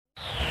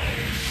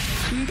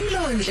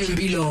Mpilonhle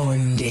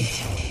Mpilonde.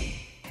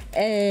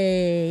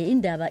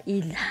 Indaba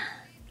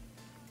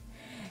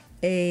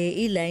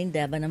ila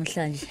indaba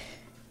namhlanje.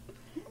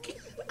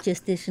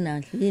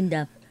 Gestational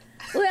indaba.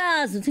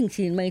 Uyazi ukuthi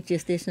ngithini manje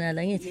gestational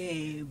angithi?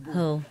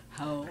 Yebo.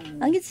 Hawu.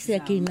 Angithi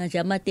siyaginqa nje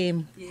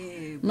amatemu.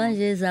 Yebo.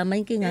 Manje zama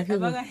inkinga yakhe.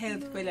 Abaka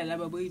health phela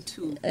laba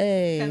boyi2.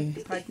 Health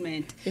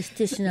department.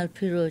 Gestational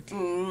period.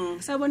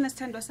 Sabona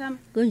sithandwa sami.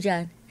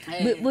 Kunjani?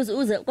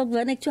 Uze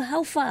kwakuvana kuthiwa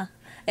how far?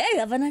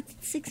 Hey, avana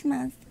 6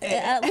 months.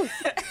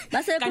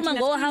 Base kuma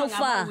ngo how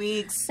far?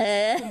 Weeks.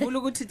 Kumbula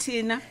ukuthi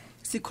thina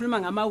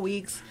sikhuluma ngama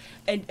weeks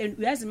and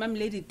uyazi mama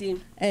lady thing.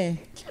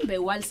 Mhlambe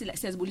while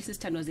siyazibulisa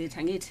isithandwa zethu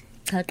angithi?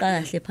 Cha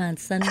kahle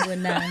phansi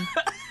sanibonani.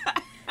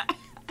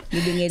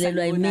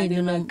 Ngibingelelwa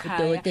yimini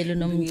udokotela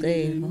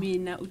uNomcebo.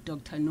 Mina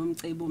uDr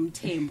Nomcebo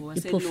Mthembu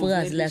waseLovu.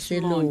 Iphofakazi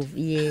laseLovu,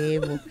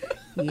 yebo.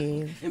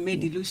 Yebo.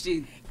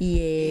 Medilution.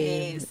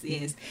 Yes.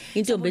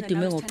 Intombi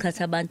edume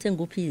ngokuchatha abantu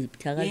enguphi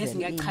ibithakaza. Yes,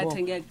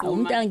 ngiyachatha ngiyaqoma.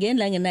 Umuntu angeni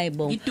la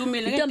ngenayibonga.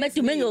 Ngidumile intombi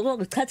edume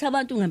ngokuchatha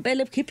abantu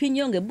ngempela ekhipha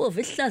inyongo ebovu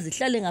ehlaza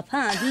ihlale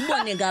ngaphansi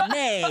ibone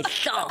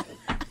ngamehlo.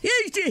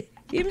 Yithi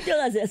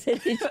imntokazi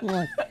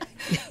yaseThekwini.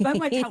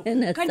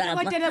 Kanti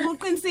kodwa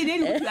uqinisile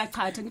yini ukuthi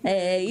uyachatha?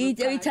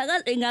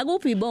 Ithakaza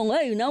ngakuphi ibongo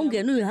hey na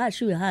ungena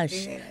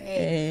uyihashi.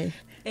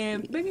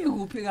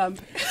 Bengikuphi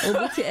kambe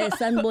ukuthi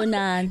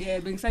sanibonani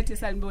bengisathi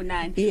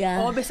sanibonani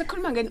bese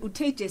khuluma ngeni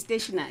uthe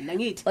gestational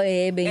angithi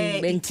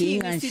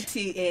bengidinga nje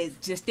sithi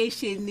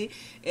gestation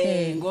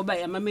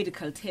ngoba ama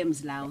medical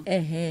terms lawo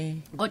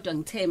kodwa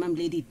ngithe mam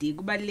lady D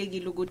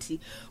kubalekile ukuthi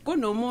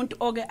kunomuntu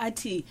oke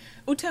athi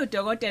uthe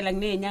udokotela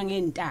kunenyanga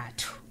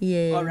ezintathu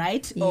all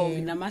right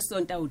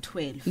namasonto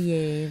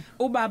awu12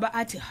 ubaba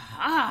athi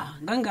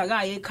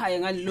ngangakaye ekhaya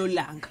ngalelo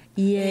langa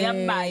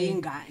yabaya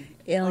ingane.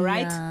 All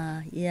right.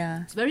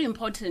 Yeah. It's very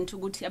important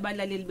ukuthi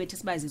abalaleli bethu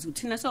sibazi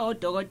ukuthi thina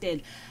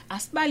sodokotela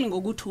asibali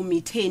ngokuthi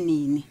umithe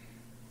nini.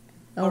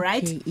 All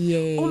right.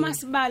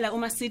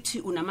 Uma sithi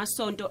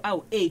unamasonto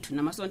awu8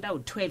 unamasonto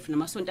awu12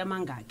 namasonto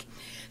amangaki.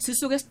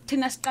 Sisuke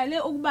thina siqale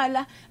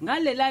ukubala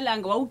ngalela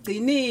langa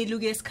wawugcinile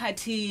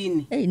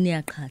kuyesikhathini. Hey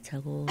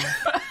niyaqhatha ko.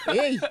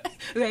 Hey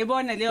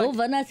uyayibona leyo.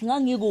 Uvanathi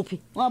ngangikuphi?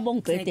 Ngabonga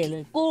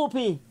ubhedele.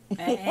 Kuphi?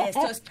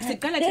 So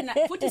siqala thina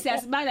futhi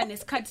siyasibala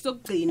nesikhathi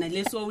sokugcina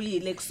leso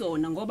uyile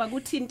kusona ngoba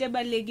kuthi into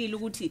ebalekile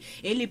ukuthi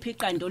eliphi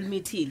iqanda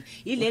olumithile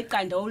ile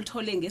qanda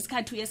olithole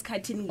ngesikhathi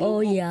uyesikhathini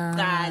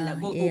ngokuqala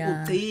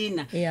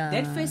ukugcina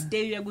that first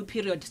day uya ku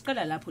period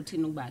siqala lapho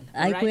thina ukubala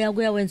hayi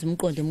kuyawenza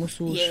umqondo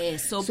emusuku.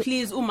 Yes, so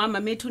please umama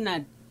methu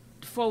na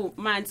 4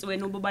 months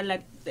wena ububala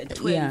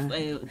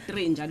 12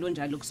 3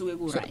 njalo kusuke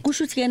ku right.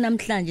 Kusho ukuthi ke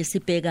namhlanje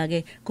sibheka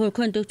ke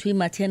khona into ekuthiwa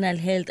Maternal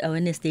Health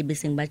Awareness Day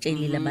bese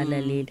ngibatshelile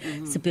abalaleli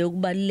sibheka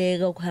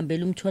ukubaleka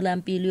ukuhambela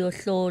umtholampilo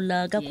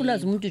uyohlola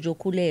kakhulukazi umuntu nje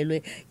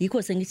okhulelwe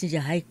yikho sengithi nje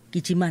hayi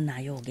gijima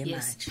nayo ke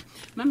manje.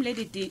 Mam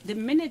lady D the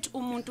minute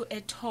umuntu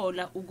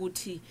ethola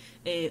ukuthi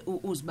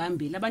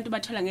uzibambile abantu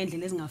bathola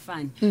ngendlela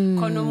ezingafani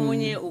khona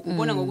omunye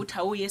ubona ngokuthi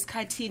awuye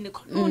esikhathini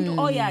khona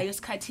umuntu oyayo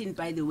esikhathini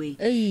by the way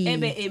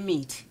ebe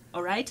emithi.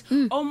 All right.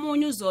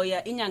 Omunye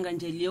uzoya inyanga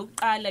nje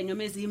liyokuqala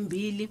noma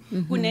ezimbili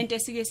kunento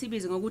esike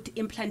sibize ngokuthi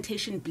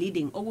implantation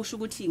bleeding okusho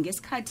ukuthi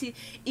ngesikhathi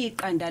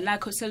iqanda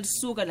lakho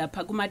selisuka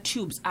lapha kuma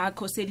tubes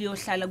akho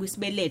seliyohlala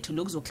kwisibeletho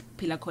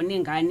lokuzophila khona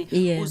ingane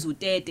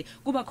uzutete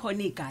kuba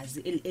khona igazi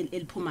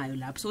eliphumayo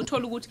lapho so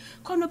uthola ukuthi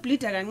khona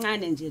bleeda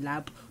kancane nje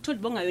lapho uthola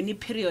bongayona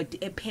iperiod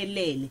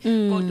ephelele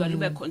kodwa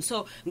lube khona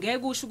so ngeke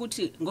kusho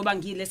ukuthi ngoba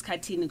ngile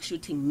esikhathini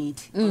kushuthi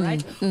ngimithi. All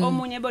right.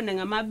 Omunye ebona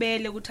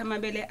ngamabele ukuthi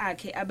amabele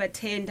akhe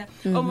abathenda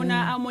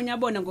omunye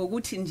abona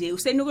ngokuthi nje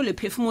usenukele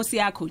perfume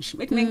yakho nje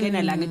bethi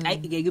mengena la ngithi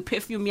ayike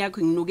iperfume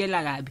yakho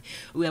nginukela kabi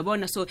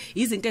uyabona so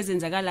izinto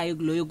ezenzakalayo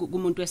kuloyo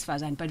kumuntu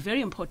wesifazane but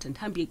very important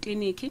hambe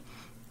eclinic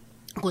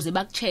ukuze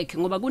bakucheck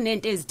ngoba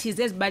kunento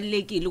ezithize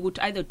ezibalekile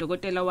ukuthi either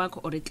udokotela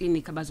wakho or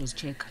eclinic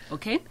abazozicheck.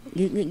 Okay,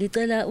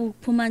 ngicela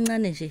ukuphuma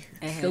kancane nje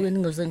hlokweni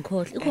ngoze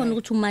ngikhohle ikhona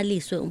ukuthi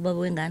umaliswe ubaba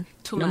wengane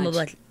noma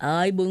bathi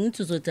hayi bo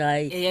ngithi uzothi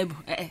hayi yebo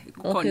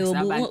kukhona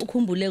sabantu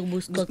ukhumbule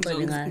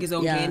kubusixoxele ngayo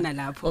ngizongena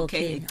lapho.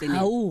 Okay egcine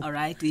all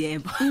right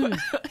yebo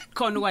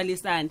khona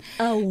ukwalisana.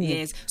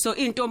 Yes, so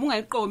into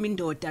ungayiqoma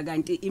indoda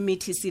kanti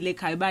imithi sile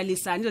ekhaya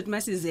balisana izothi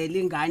masizele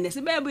ingane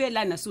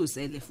sibebuyelana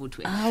susele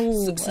futhi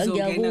wena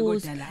sizongena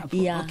kodwa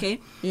lapho. Okay.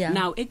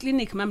 Now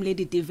eclinic mam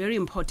lady D very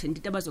important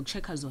into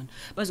abazokuchecka zona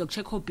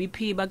bazokuchecka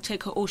oBP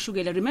bakuchecka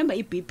oshukela. Remember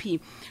iBP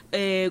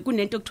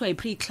kunento okuthiwa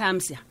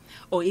ipreeclampsia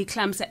or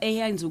eclampsia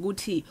eyenza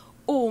ukuthi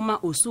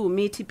uma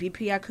usumithi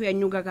BP yakho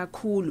uyanyuka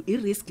kakhulu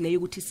irisk leyo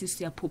ukuthi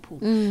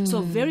sisiyaphuphuma.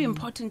 So very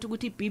important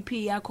ukuthi BP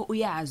yakho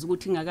uyazi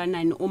ukuthi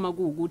ngakanani uma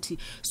kuukuthi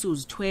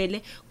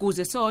suzithwele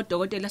kuze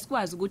sodokotela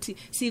sikwazi ukuthi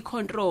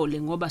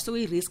sicontrol ngoba so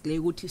irisk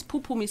leyo ukuthi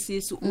siphuphuma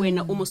isisu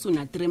wena uma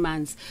usuna 3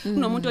 months.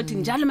 Kunomuntu othi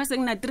njalo mase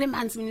ngina 3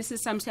 months mina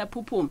isisu sami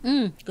siyaphuphuma.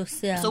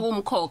 So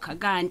kumkhokha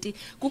kanti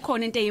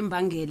kukhona into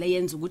eyimbangela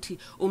yenza ukuthi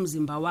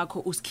umzimba wakho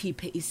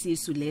usikhiphe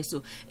isisu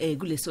leso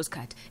kuleso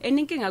sikhathi.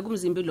 Eninkinga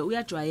kumzimba lo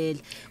uyajwayela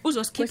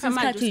so skipha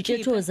manje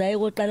uJethoza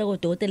ayekoqala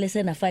kodokotela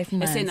esena 5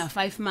 months esena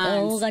 5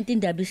 months kanti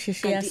indaba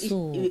isheshe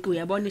yasuka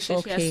uyabona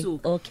isheshe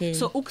yasuka okay.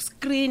 So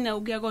ukuscreen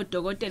ukuya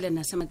kodokotela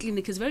nasema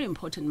clinic is very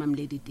important mam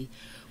lady D.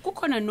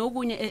 Kukhona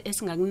nokunye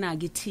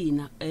esingakunaki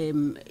thina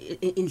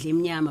indle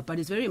emnyama, but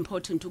it's very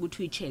important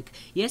ukuthi uyicheck.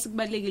 Yes,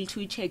 kubalekile ukuthi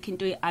uyicheck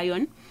into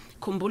ye-iron.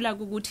 Khumbula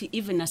ukuthi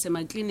even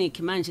nasema clinic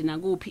manje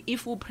nakuphi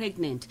if u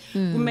pregnant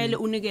kumele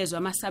unikezwe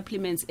ama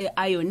supplements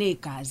e-iron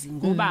egazi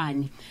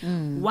ngobani.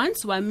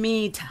 Once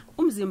wamitha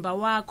umzimba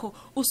wakho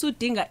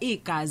usudinga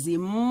igazi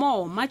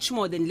much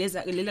more than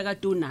lela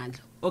kadonalo.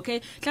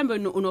 Okay, mhlambe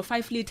uno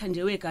 5 liter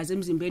nje wegazi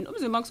emzimbeni,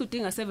 umzimba wakho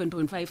usudinga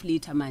 7.5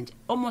 liter manje,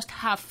 almost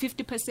half,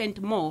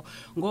 50% more,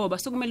 ngoba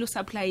sokumele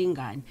usupply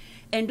ingane.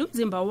 And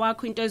umzimba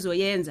wakho into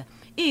ezoyenza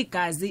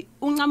igazi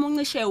uncama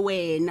uncishe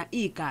wena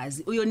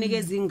igazi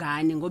uyonikeza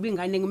ingane ngoba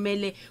ingane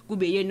kumele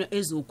kube yena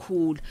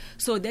ezokhula.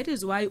 So that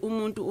is why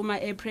umuntu uma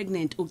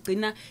pregnant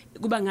ugcina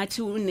kuba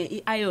ngathi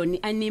une iiron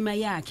anema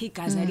yakhe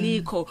igazi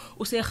alikho,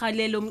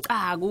 usehalela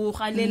umcako,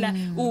 uhalela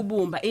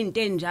ubumba into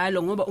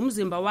enjalo ngoba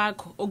umzimba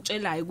wakho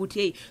okutshelayo ukuthi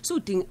hey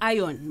sudinga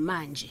iron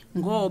manje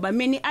ngoba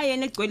mina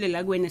iron egcwele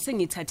la kuwena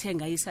sengithathe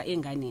ngayisa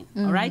enganeni.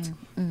 All right.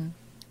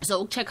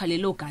 So ukuchecka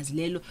lelo gazi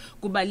lelo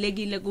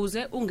kubalekile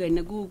kuze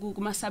ungene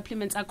kuma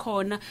supplements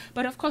akhona,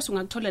 but of course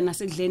ungakuthola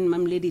nasekudleni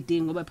mam lady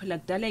D ngoba phela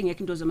kudala engekho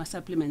into zama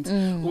supplements.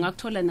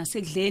 Ungakuthola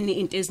nasekudleni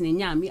into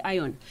ezinenyama,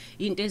 iiron,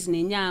 into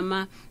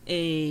ezinenyama,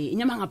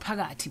 inyama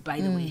ngaphakathi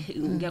by the way.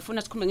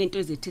 Ngiyafuna sikhulume ngento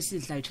ezethu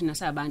esidlayo thina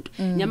sabantu.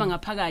 Inyama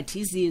ngaphakathi,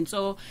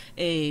 izinso,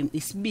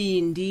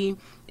 isibindi,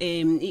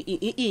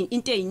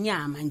 into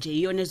eyinyama nje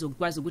iyona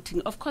ezokwazi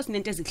ukuthi of course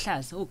nento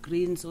ezihlaza, o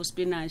greens, o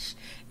spinach,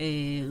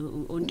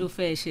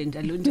 ontofeshe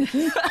njalo nje.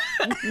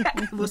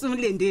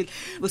 Busumlendile,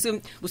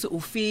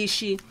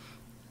 ufishi,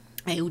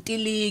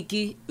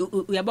 utiliki,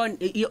 uyabona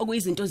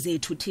okuyizinto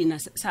zethu thina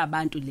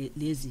sabantu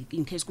lezi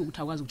in case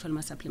ukuthi akwazi ukuthola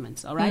ama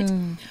supplements. All right.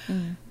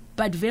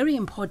 But very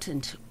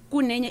important,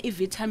 kunenye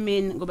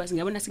ivitamin ngoba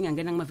singabona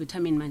singangena kuma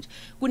vitamin manje,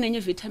 kunenye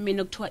vitamin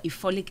okuthiwa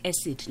ifolic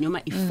acid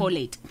noma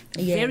ifolate.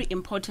 Very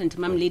important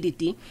mam lady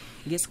D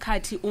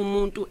ngesikhathi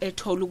umuntu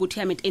ethola ukuthi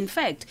yamit. In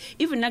fact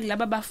even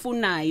nakulabo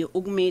bafunayo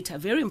ukumitha,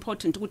 very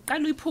important ukuthi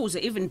qala uyiphuze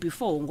even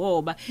before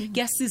ngoba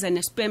kuyasiza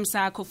nesperm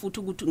sakho futhi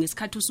ukuthi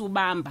ngesikhathi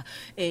usubamba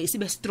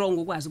sibe strong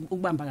ukwazi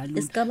ukubamba kalula.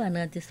 Isikaba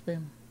nathi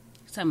sperm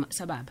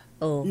sababa.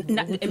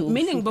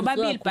 Meaning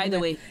bobabili by the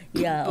way.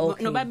 Yeah,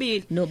 okay.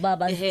 Nobabili.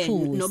 Nobaba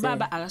choose.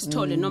 Nobaba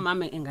akasithole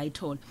nomama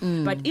engayithola.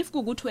 But if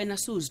kukuthi wena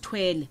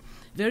suzithwele,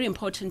 very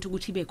important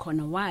ukuthi ibe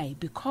khona. Why?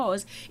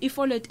 Because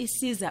ifolate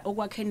isiza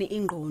okwakhene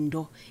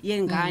ingqondo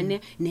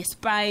yengane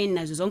nespine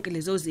nazo zonke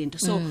lezo zinto.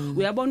 So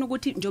uyabona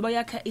ukuthi njoba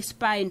yakha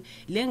ispine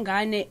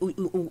lengane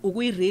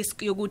ukuyi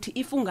risk yokuthi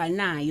if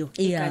unganayo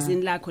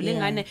egazini lakho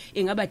lengane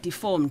ingaba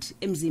deformed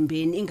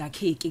emzimbeni,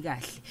 ingakheki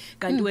kahle.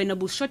 Kanti wena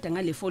bushoda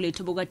ngale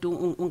folate obokade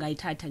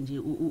ungayithatha nje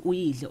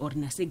uyidle or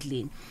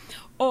nasekudleni.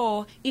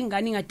 Or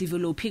ingane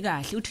ingadevelopi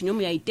kahle, uthi noma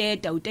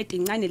uyayiteta uteta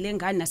incane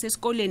lengane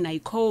nasesikoleni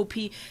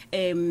ayikhopi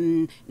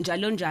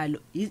njalo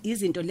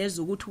izinto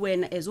lezo ukuthi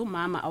wena as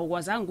umama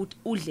awukwazanga ukuthi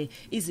udle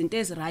izinto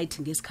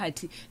eziright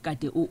ngesikhathi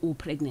kade u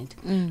pregnant.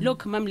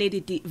 Look mam lady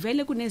D,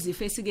 vele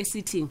kunezifo esike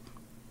sithi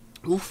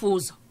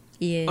ufuzo.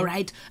 Yeah. All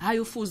right, hayi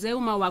ufuze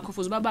uma wakho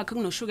ufuze babakho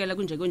kunoshukela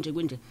kunje.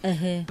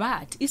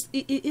 But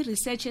i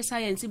research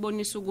science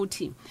ibonisa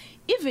ukuthi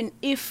even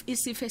if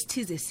isifo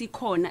esithize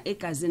sikhona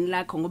egazini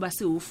lakho ngoba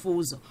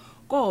siwufuzo,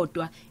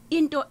 kodwa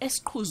into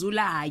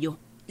esiqhuzulayo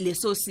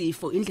leso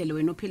sifo indlela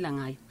wena ophila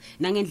ngayo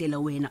nangendlela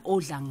wena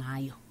odla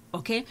ngayo.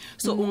 Okay,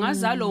 so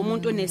ungazalwa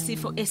umuntu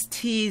onesifo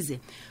esithize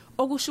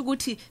okusho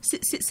ukuthi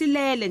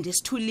silele nje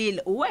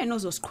sithulile, wena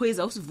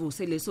uzosikhweza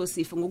usivuse leso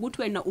sifo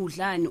ngokuthi wena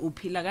udlani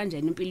uphila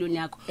kanjani empilweni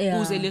yakho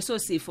uze leso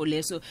sifo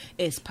leso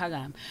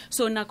esiphakama.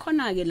 So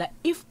nakhona ke la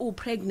if u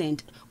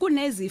pregnant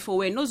kunezifo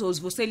wena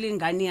ozozivusela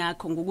ingane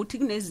yakho ngokuthi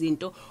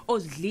kunezinto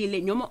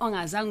ozidlile noma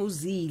ongazange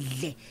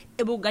uzidle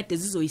ebukade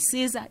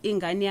zizoyisiza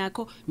ingane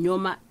yakho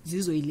noma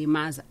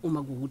zizoyilimaza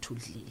uma kukuthi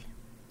udlile.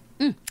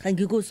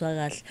 Angikuzwa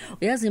kahle.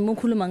 Uyazi uma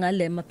ukhuluma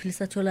ngale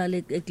maphilisi atholakala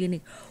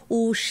eclinic,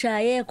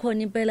 ushaye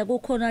khona impela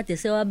kukhona ade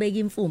sewabeka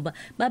imfumba,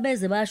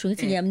 babeze basho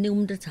ngithi ngiyamnika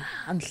umuntu ethi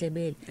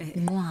angihlebele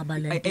inqwaba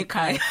la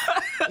ekhaya.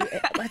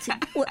 Bathi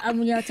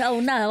amunyatha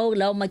awunawo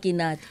lawo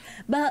makinati.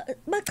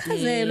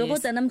 Bachazelo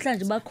kodwa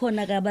namhlanje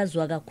bakhona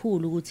kabazwa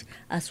kakhulu ukuthi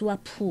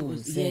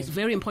asiwaphuze. Yes,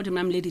 very important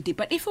mam lady D.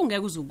 But if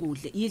ungeke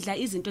uzukudle, idla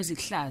izinto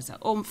ezihlaza,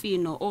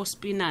 omfino, o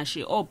spinach,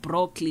 o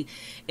broccoli,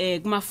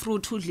 kuma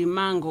fruit udla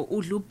mango,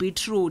 udla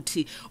beetroot,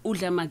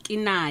 udla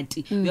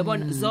makinati.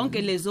 Uyabona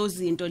zonke lezo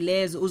zinto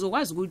lezo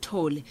uzokwazi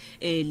ukuyithole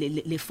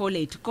le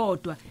folate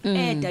kodwa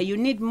you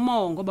need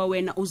more ngoba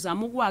wena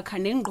uzama ukwakha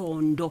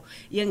nengqondo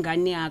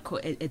yengane yakho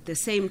at the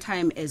same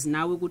time as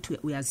nawe ukuthi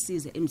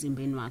uyasiza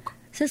emzimbeni wakho.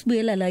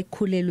 Sesibuyela la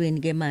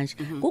ekukhulelweni ke manje.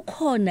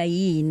 Kukhona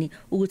yini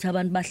ukuthi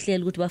abantu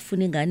bahlela ukuthi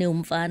bafuna ingane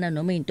umfana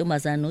noma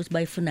intombazana ukuthi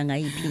bayifuna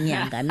ngayiphi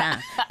inyanga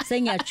na?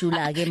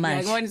 Senyajula ke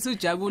manje. Ngiyabona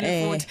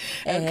usujabule futhi.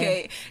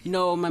 Okay,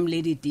 no mam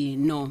lady D,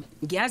 no.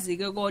 Ngiyazi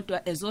ke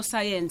kodwa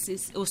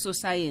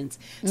science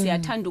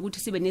siyathanda ukuthi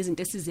sibe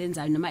nezinto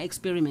esizenzayo noma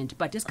experiment,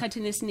 but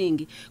esikhathini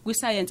esiningi kwi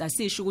science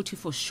asisho ukuthi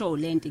for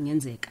sure lento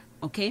ingenzeka.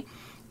 Okay?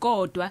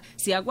 Kodwa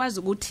siyakwazi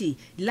ukuthi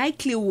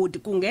likelihood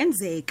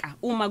kungenzeka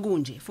uma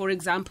kunje. For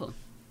example,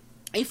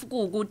 if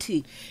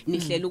kuukuthi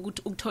nihlela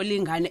ukuthi ukuthola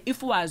ingane,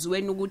 if wazi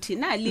wena ukuthi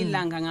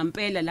nalilanga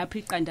ngampela lapha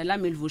iqanda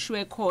lami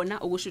livushwe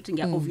khona ukusho ukuthi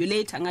ngiya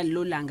ovulate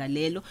ngalelo langa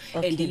lelo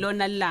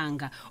andilona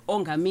langa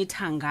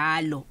ongamitha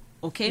ngalo.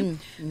 Okay?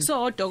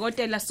 So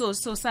odokotela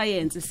so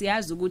science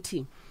siyazi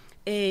ukuthi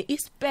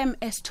isperm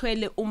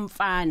esithwele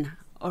umfana,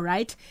 all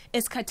right,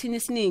 esikhathini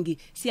esiningi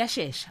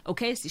siyashesha.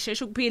 Okay,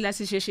 sishesha ukuphila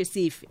sisheshe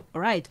sife.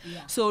 All right,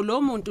 so lo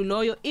muntu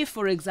loyo if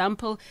for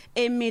example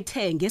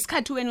emithe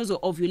ngesikhathi wena uzo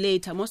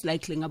ovulate most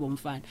likely ngaba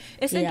umfana,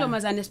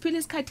 esentombazane siphila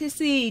isikhathi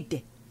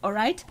eside. All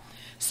right,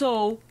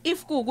 so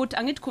if kuukuthi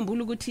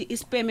angikukhumbula ukuthi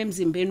isperm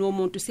emzimbeni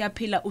womuntu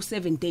siyaphila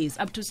u7 days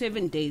up to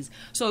 7 days,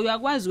 so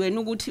uyakwazi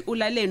wena ukuthi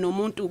ulale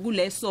nomuntu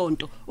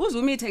kulesonto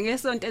uzumithe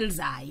ngesonto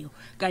elizayo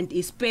kanti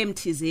isperm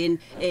thizeni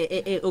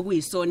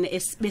okuyisona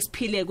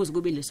besiphile kuze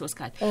kube leso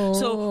sikhathi.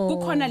 So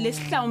kukhona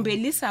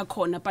lesihlawumbelisa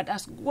khona but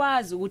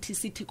asikwazi ukuthi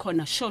sithi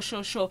khona sure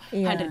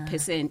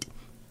 100%.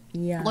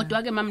 Yeah.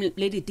 Kodwa ke mam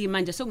lady D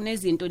manje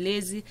sokunezinto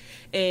lezi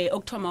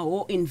okuthiwa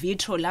ma in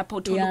vitro lapho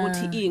uthola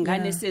ukuthi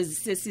izingane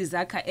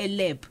sesizakha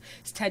elab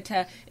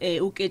sithatha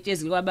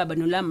uketshezi kwababa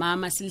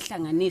nolamama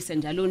silihlanganise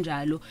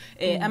njalo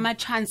ama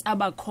chance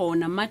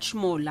abakhona much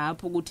more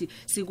lapho ukuthi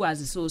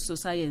sikwazi so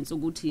science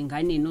ukuthi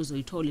ingane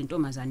inozoyithola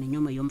intombazane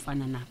noma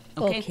yomfana na.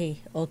 Okay.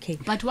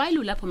 But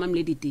while lapho mam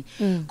lady D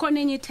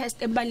khona enye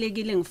test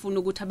ebalekile ngifuna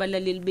ukuthi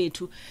abalaleli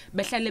bethu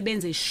behlale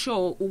benze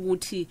sure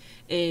ukuthi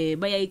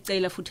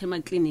bayayicela futhi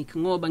ema clinic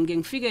ngoba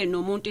ngengifike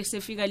nomuntu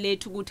esefika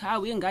lethu ukuthi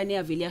hawu ingane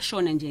yavele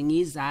yashona nje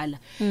ngiyizala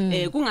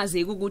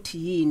kungazeki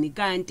ukuthi yini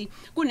kanti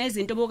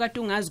kunezinto bokade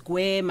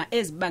ungazigwema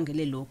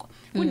ezibangele lokho.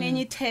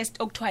 Kunenye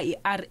test okuthiwa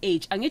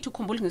iRH, angithi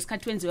ukhumbula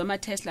ngesikhathi wenziwa ama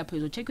test lapho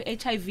uzocheck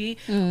iHIV,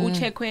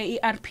 ucheckwe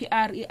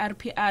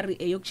iRPR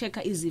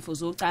eyokuchecka izifo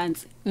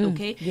zocansi.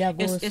 Okay,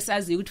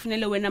 esazi ukuthi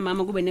kufanele wena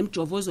mama kube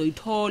nemjovo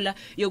ozoyithola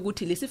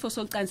yokuthi lesifo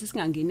socansi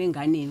singangena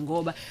enganeni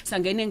ngoba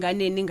sangena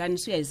enganeni ingane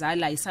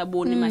usuyayizala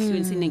isabone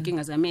emahlweni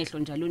sinenkinga zamehlo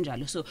njalo.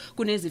 So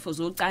kunezifo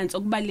zocansi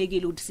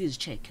okubalekile ukuthi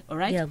sizicheck. All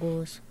right,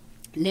 yagosho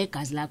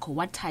negazi lakho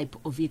what type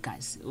of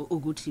igazi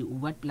ukuthi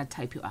what blood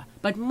type you are,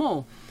 but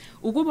more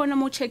ukubona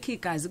mo check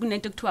igazi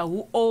kunento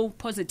ekuthiwa O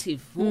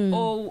positive,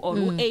 O or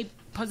A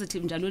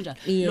positive njalo.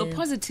 Lo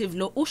positive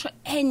lo usho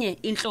enye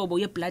inhlobo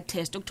ye blood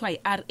test okuthiwa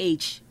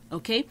iRH.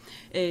 Okay,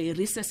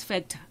 rhesus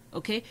factor.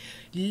 Okay,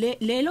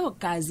 lelo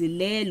gazi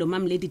lelo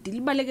mam lady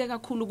libaleke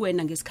kakhulu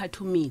kuwena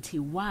ngesikhathi umithi.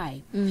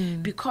 Why?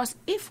 Because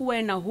if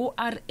wena who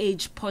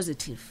RH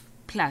positive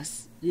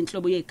plus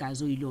inhlobo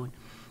yegazi oyilona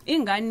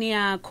ingane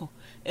yakho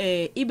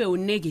ibe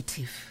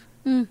unegative,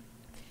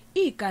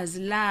 igazi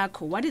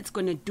lakho what it's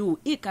going to do,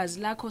 igazi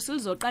lakho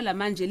sizoqala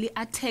manje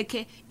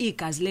li-attack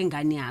igazi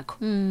lengane yakho.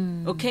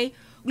 Okay,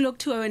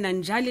 kulokuthiwa wena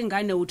njalo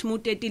ingane uthi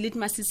umuntu lithi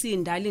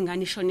masisindala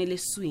ingane ishonele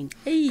eswini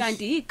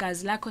kanti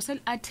igazi lakho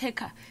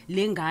sel-attack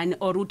lengane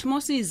or uthi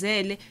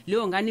mosizele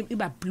leyo ngane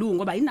iba blue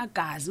ngoba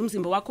inagazi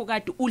umzimba wakho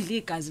kade udla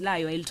igazi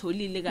layo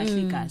ayilitholile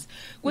kahle igazi.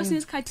 Kwesinye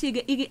isikhathi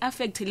ke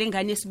iki-affect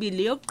lengane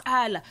esibili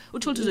yokuqala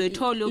uthola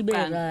uzoyithola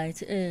yokuqala.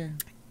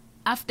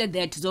 After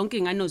that zonke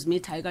ingane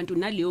ozimithayo kanti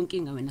unaleyo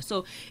nkinga wena.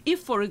 So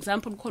if for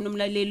example khona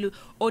umlaleli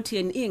othi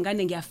yena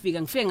ingane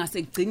ngiyafika ngifike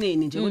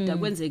ngasekugcineni nje kodwa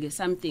kwenzeke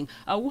something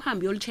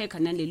awuhambe yolichecka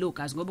nalelo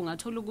gazi ngoba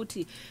ungathola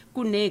ukuthi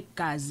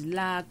kunegazi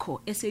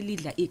lakho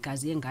eselidla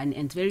igazi yengane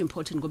and very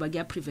important ngoba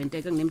kuya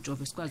preventeka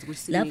kunemjovo sikwazi ukuthi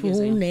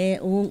sinikeze.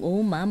 Lapho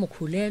umama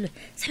ukhulelwe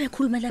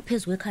sebekhuluma lapha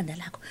phezulu ekhanda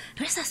lakho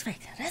rhesus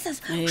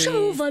factor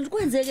shuva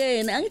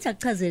kwenzekena angithi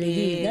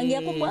akuchazelekile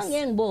ngiyakubonga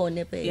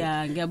ngiyengibone phela.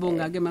 Yeah,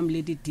 ngiyabonga ke mam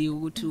lady D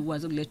ukuthi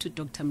ukwazi ukuletha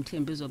Dr.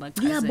 Mthembu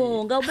ezobachazela.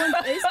 Ngiyabonga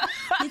ubona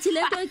ithi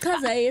lento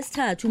oyichaza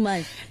yesithathu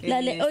manje.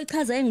 Lale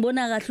oyichaza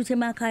engibona kahle uthi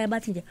emakhaya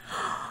bathi nje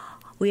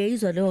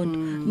uyayizwa leyo nto.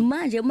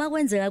 Manje uma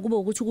kwenzeka kube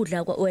ukuthi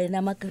ukudla wena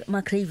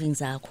ama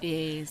cravings akho.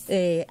 Yes.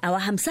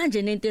 Awahambisa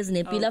nje nento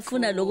ezinempilo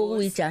afuna lokho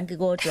kuyijunk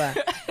kodwa.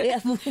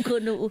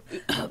 Uyafuna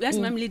Yazi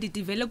mam lady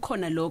develop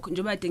khona lokho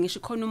njengoba ade ngisho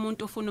khona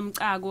umuntu ofuna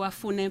umcako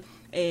afune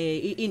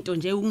into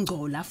nje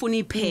ukungcola afuna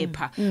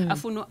iphepha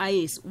afuna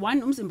ice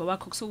one umzimba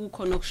wakho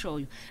kusokukhona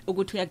okushoyo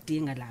ukuthi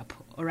uyakudinga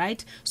lapho. all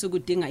right, so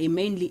kudinga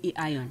mainly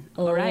iron,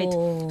 all right.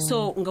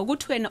 So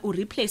ngokuthi wena u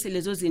replace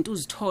lezo zinto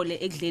uzithole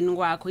ekudleni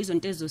kwakho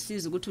izonto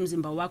ezosiza ukuthi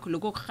umzimba wakho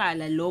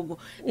lokukhala lokho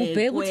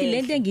ubheka ukuthi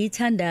lento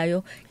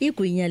engiyithandayo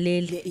igwinya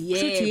leli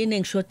futhi yini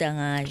engishoda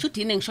ngayo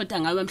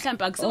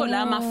mhlawumbe akusiwo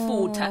la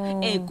amafutha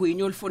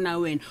egwinya olifuna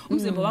wena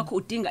umzimba wakho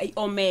udinga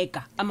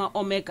iomega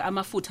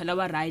amafutha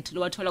lawa right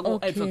lowathola ku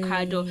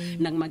avocado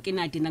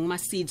nakumakinadi nakuma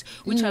seeds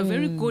which are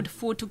very good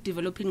food to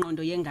develop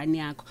ingqondo yengane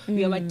yakho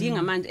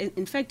uyawadinga manje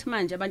in fact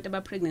manje abantu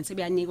aba pregnant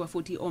sebeyanikwa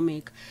futhi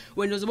iomega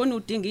wena uzobona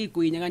udinga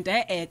igwinya kanti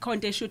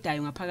khonto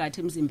eshudayo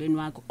ngaphakathi emzimbeni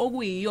wakho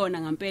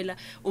okuyiyona ngempela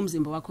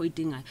umzimba wakho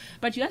idingayo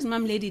but yazi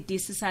mam lady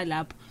disisa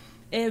lapho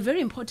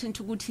very important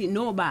ukuthi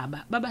no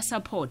baba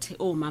support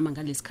omama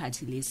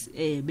ngalesikhathi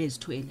lesi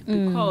bezithwele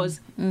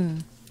because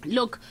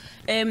look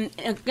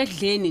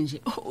ekudleni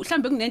nje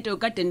mhlambe kunento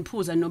kade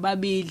niphuza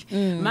nobabili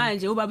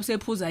manje ubaba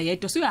usephuza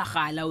yedwa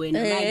suyahala wena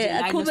manje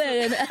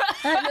aqhubeke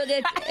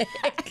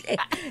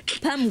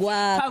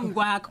phambi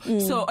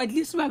kwakho so at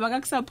least baba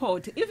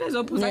akakusupport if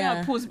ezophuza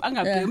angaphuza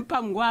angabhemi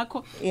phambi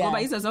kwakho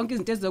ngoba izo zonke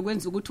izinto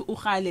ezizokwenza ukuthi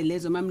uhale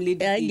lezo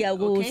mamlidi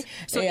okay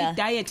so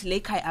i-diet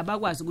lekhaya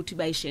abakwazi ukuthi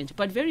bayishintshe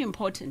but very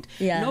important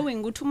knowing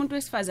ukuthi umuntu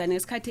wesifazane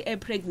ngesikhathi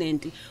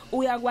pregnant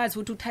uyakwazi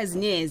ukuthi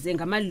uthazinyeze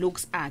ngama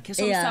looks akhe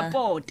so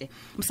support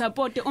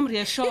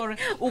umreassure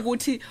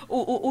ukuthi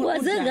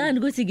wazengani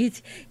ukuthi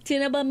ngithi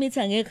thina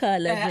bamitha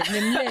ngekhala nje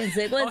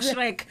nemlenze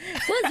kwenziwa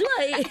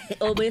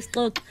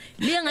obesixoxa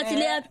liya ngathi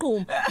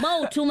liyaqhuma ma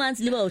u2 months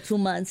liba u2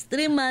 months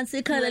 3 months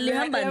ikhala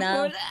lihamba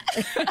nawe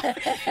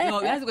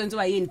no yazi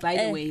kwenziwa yini by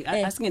the way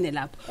asingene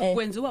lapho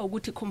kwenziwa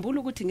ukuthi khumbula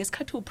ukuthi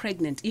ngesikhathi u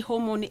pregnant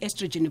ihormone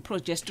estrogen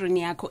progesterone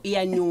yakho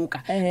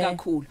iyanyuka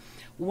kakhulu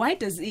why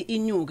does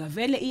inyuka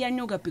vele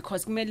iyanyuka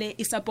because kumele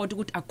isupport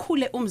ukuthi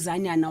akhule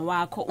umzanyana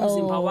wakho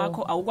umzimba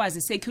wakho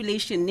awukwazi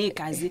circulation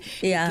negazi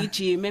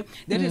igijime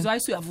that is why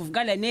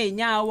uyavuvukala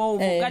nenyawo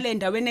uvukala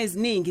endaweni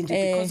eziningi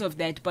nje because of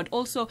that but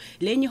also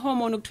lenye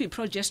hormone okuthiwa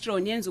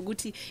progesterone yenza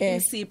ukuthi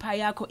imisipha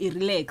yakho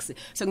irelax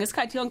so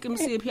ngesikhathi yonke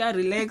imisipha ya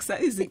relaxa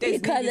izinto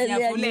eziningi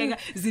ziyavuleka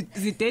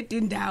zidede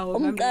indawo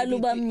umqala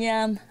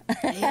ubamnyama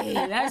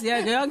yazi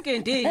yonke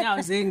into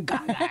inyawo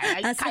zengaka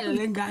ikhala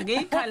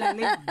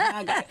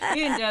lengaka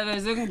indaba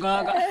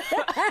zengaka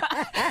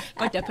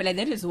kodwa phela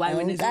that is why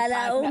when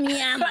izqala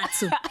umnyama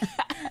thu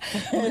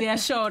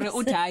uyashore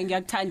uthi hayi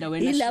ngiyakuthanda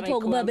wena Shrek ilapho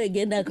kuba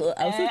bengena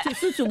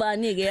awusuthi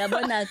ubani ke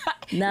yabona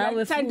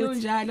nawe futhi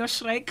unjalo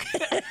Shrek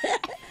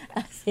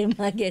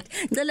asemarket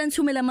ngicela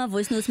nithumele ama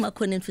voice notes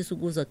makhona enfisa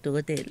ukuzwa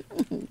dokotela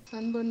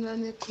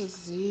sanibonana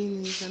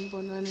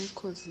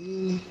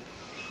ekhosini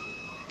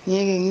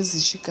ngeke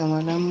ngizisho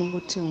igama lami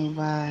ukuthi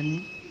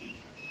ngubani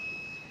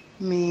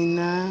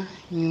mina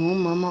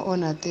ngingumama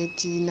ona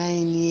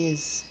 39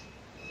 years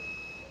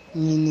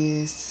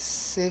ngine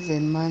 7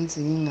 months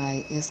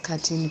ngingayi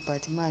esikhathini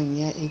but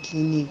mangiya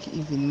eclinic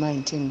even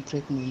manje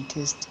ngipregnant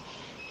test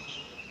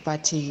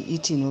but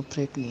ithi no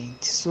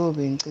pregnant so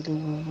bengicela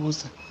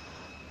ukubuza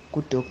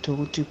ku doctor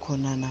ukuthi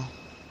khona na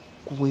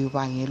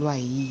kubangelwa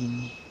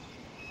yini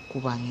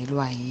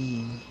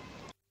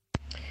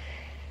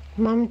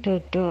Mam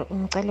Dodo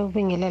ngicela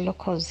ukubingelela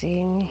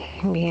ekhosini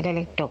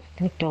ngibingelele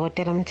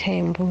kudokotela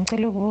Mthembu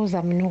ngicela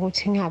ukubuza mina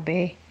ukuthi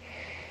ngabe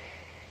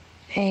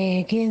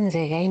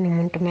kuyenzeka yini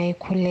umuntu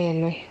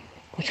mayikhulelwe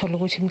uthola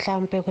ukuthi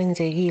mhlawumbe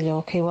kwenzekile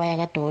okay waya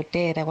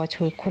kadokotela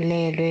kwathi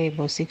ukhulelwe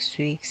bo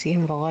 6 weeks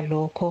emva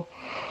kwalokho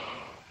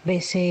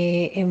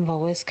bese emva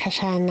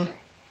kwesikhashana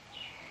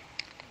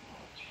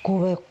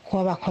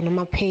kwaba khona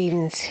ama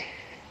pains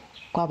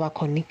kwaba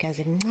khona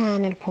igazi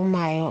elincane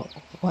liphumayo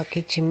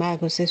wagijima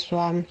kusisi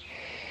wami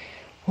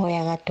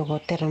waya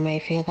kadokotela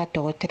mayifika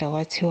kadokotela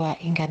kwathiwa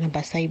ingane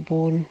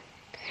basayiboni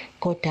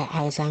kodwa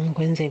azange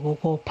kwenzeke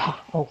ukopha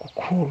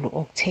okukhulu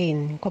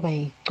okutheni kwaba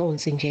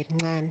iconsi nje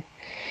elincane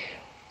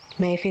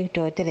mayifika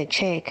udokotela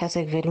check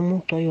asekuvela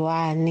umuntu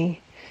oyi1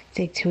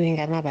 sekuthiwa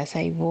ingane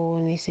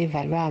abasayiboni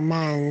sivalwa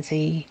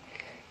amanzi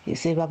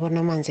sebabona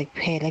amanzi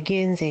kuphela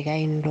kuyenzeka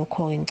yini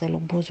lokho ngicela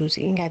ukubuza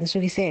ukuthi ingane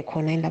suke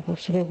isekhona lapho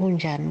suke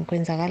kunjani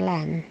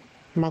kwenzakalani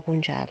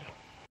makunjalo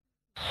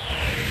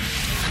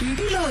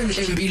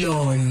Mpilonhle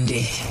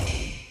Mpilonde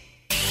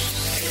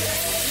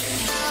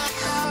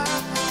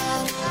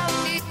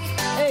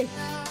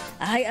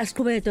hayi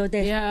asiqhubeke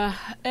dokotela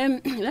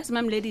let's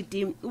mam lady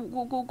D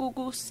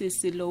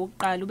kusisi lo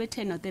uqala ube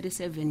 10 or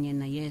 37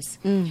 yena yes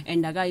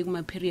and akayi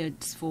kuma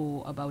periods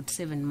for about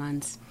 7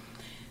 months.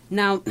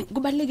 Now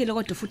kubalekile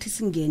kodwa futhi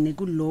singene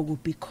kuloko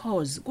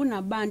because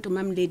kunabantu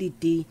mam lady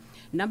D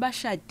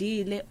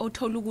nabashadile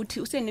othola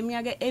ukuthi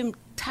useneminyaka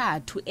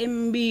emithathu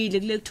emibili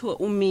kule kuthiwa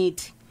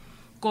umithi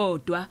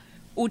kodwa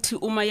uthi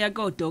uma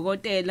yaka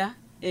dokotela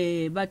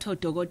batho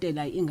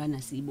dokotela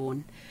ingane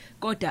siyibona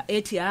kodwa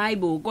ethi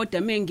hayibo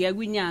kodwa mengiya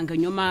kwinyanga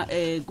noma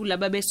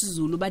kulaba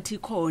besizulu bathi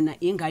khona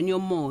ingane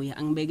yomoya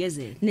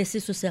angibekezele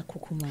nesisu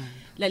siyakhukhumala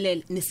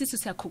lalela nesisu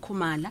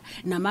siyakhukhumala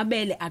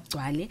namabele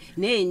agcwale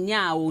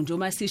nenyawo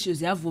njengoba sisho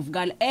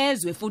ziyavuvukala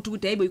ezwe futhi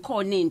ukuthi hayibo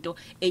ikhona into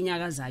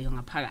enyakazayo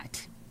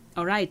ngaphakathi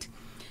all right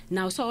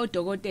Now so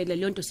odokotela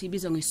lonto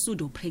sibiza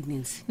nge-pseudo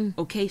pregnancy.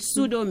 Okay,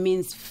 pseudo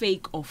means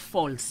fake or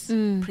false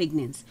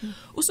pregnancy.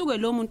 Usuke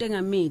lo muntu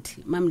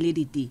engamithi Mam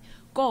Lady D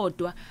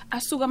kodwa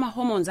asuka ama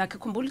hormones akhe,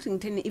 khumbula ukuthi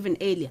ngitheni even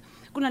earlier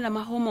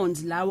kunalama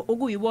hormones lawo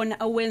okuyiwona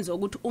awenza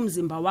ukuthi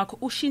umzimba wakho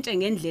ushintshe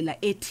ngendlela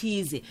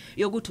ethize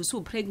yokuthi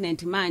usu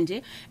pregnant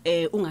manje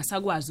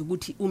ungasakwazi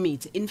ukuthi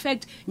umithe. In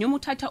fact nyoma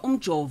uthatha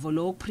umjovo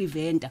lo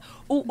wokupreventa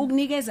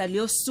ukunikeza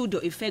leyo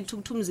pseudo effect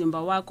ukuthi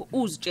umzimba wakho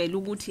uzitshela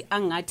ukuthi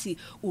angathi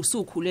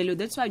usukhulelwe.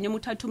 That's why nyoma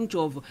uthatha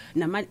umjovo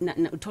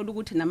uthola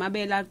ukuthi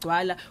namabele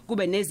agcwala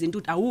kube nezinto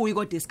ukuthi awuyi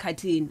kodwa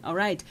esikhathini. All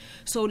right,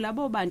 so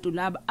labo bantu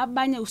laba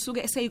abanye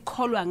usuke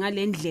eseyikholwa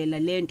ngalendlela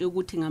lento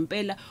ukuthi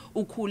ngampela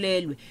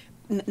ukhulelwe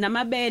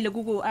namabele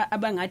kuku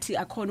abangathi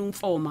akhona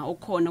umfoma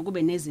okhona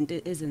kube nezinto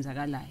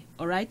ezenzakalayo.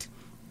 All right,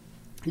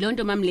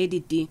 lonto Mam Lady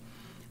D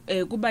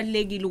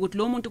kubalekile ukuthi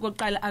lo muntu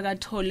oqala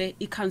akathole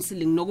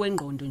icounseling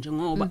nokwengqondo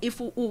njengoba if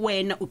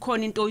uwena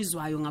ukhona into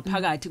oyizwayo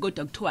ngaphakathi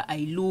kodwa kuthiwa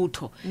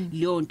ayilutho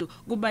leyo nto,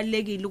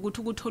 kubalekile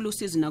ukuthi ukuthola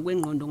usizo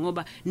nakwengqondo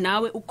ngoba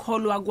nawe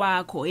ukholwa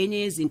kwakho enye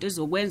yezinto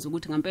ezokwenza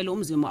ukuthi ngampela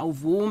umzimba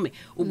awuvume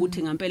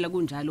ukuthi ngampela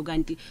kunjalo,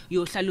 kanti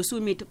uyohlala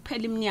usumithi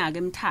kuphela iminyaka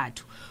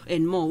emithathu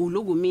and more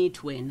uloku mithi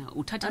wena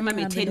uthatha ama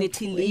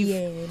maternity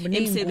leave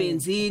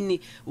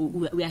emsebenzini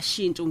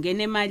uyashintsha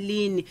ungena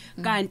emalini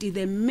kanti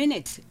the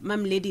minute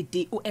Mam Lady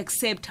D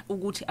accept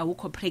ukuthi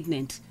awukho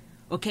pregnant,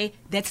 okay,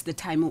 that's the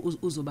time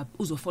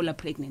uzofola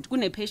pregnant.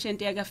 Kune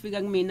patient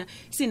yakafika kumina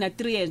sina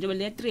 3 years njengoba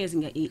le 3 years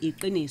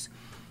iqiniso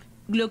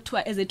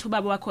lokuthiwa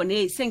ezethuba bakhona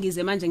hey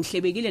sengize manje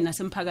ngihlebekile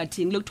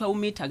nasemphakathini lokuthiwa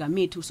umitha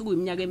kamithi usuku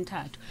iminyaka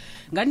emithathu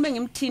ngani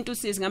bengimthinta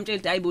usisi ngamtshela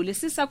ukuthi hayibo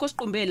lesisakho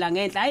siqumbela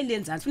ngenhla hayi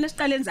lenzansi funa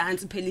siqale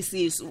enzansi phela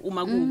isisi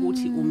uma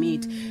kuukuthi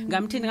umithi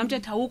ngamthinta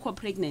ngamtshela awukho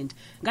pregnant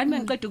ngani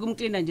bengiqeda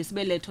ukumklina nje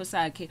sibeletho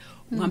sakhe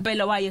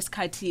ngampela waye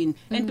esikhathini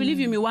and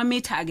believe me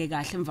wamitha ke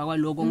kahle emva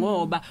kwaloko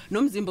ngoba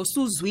nomzimba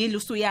usuzwile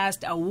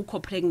usuyazi awukho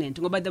pregnant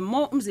ngoba the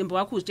more umzimba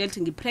wakho uzitshela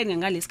ukuthi ngipregnant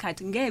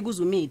ngalesikhathi ngeke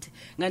uzumithi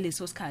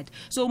ngaleso sikhathi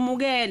so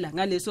umukela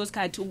ngaleso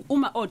sikhathi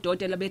uma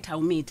odokotela bethi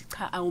awumithi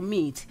cha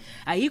awumithi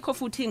ayikho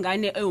futhi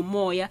ingane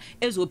eyumoya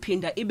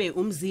ezophinda ibe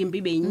umzimba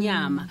ibe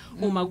inyama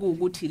uma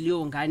kuukuthi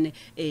leyo ngane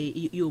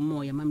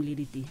iyomoya Mam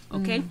Lady D.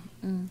 Okay,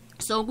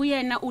 so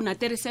kuyena una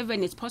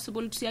 37 it's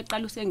possible to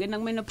siyaqala usengena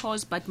ku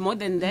menopause but more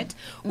than that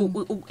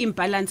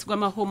imbalance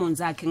kwama hormones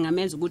akhe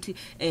ngamenza ukuthi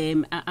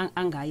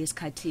angayi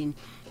esikhathini.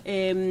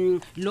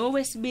 Lo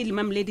wesibili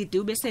Mam Lady D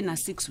ubese na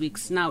 6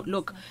 weeks. Now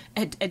look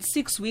at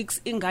 6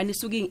 weeks ingane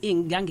isuke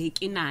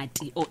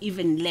ingangekinati or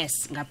even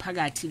less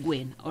ngaphakathi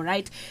kwena. All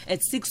right, at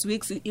 6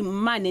 weeks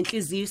imane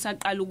enhliziyo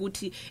isaqala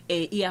ukuthi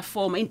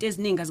iyafoma into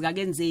eziningi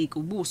azikakenzeki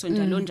ubuso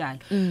njalo njalo.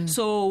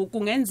 So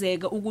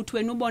kungenzeka ukuthi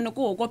wena ubone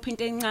kokopha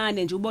into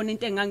encane nje ubone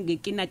into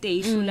engangekinati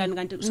eyihlulani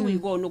kanti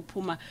usuyikona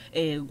ukuphuma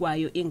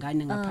kwayo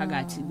ingane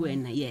ngaphakathi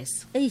kwena.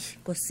 Yes,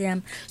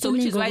 Nkosiyami, so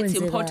which is why it's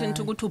important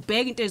ukuthi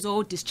ubheke into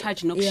ezo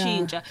discharge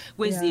nokushintsha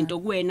kwezinto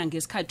kuwena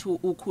ngesikhathi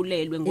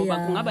ukhulelwe ngoba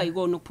kungaba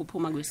yikona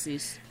ukuphuphuma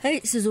kwesisi. Hey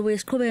sizobe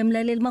siqhubeka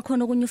emlaleli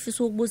makhona okunye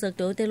ufisa ukubuza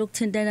kudokotela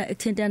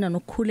ukuthintana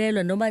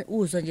nokukhulelwa noma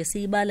uzwa nje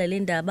siyibala le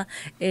ndaba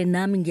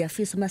nami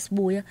ngiyafisa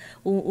masibuya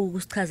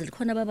ukusichazela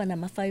khona baba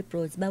nama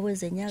fibroids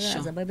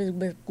bakwezenyakaza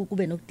babe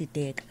kube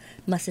nokudideka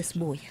mase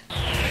sibuya.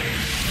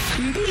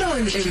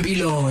 Mpilonhle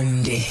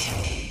Mpilonde.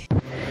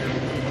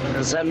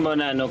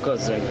 Sanibonani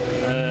Khoza,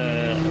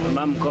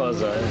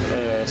 Mamkhoza,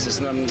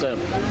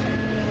 sisinamcebo.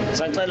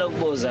 Sacela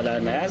ukubuza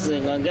lana,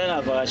 yazi ngeke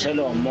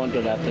ngavakashela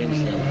umuntu lapha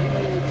endlini.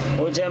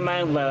 Uthe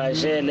manje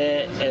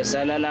ngivakashele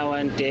esalala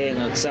one day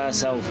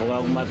ngakusasa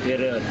uvuka kuma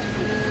period.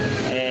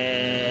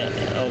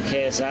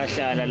 Okay,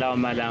 sahlala lawo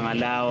malanga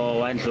lawo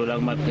wandlula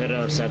kuma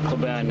period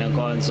saqhubeka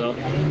nenkonzo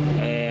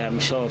I'm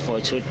sure for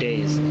 2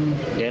 days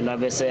then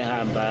abese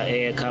hamba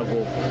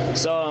ekhaya.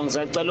 So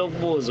ngisacela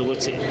ukubuza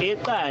ukuthi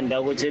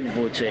iqanda ukuthi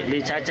livuthwe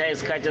lithatha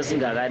isikhathi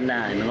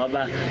esingakanani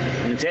ngoba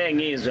ngithe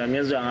ngizwa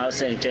ngawo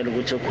sengitshela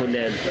ukuthi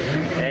ukhulelwe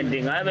and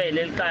ingabe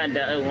leli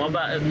qanda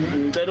ngoba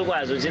ngicela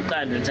ukwazi ukuthi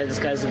iqanda lithatha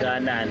isikhathi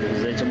esingakanani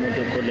ukuze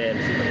umuntu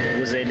ukhulelwe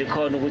ukuze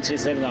likhona ukuthi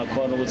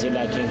selingakhona ukuthi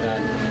lakhe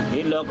ingane.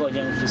 Yilokho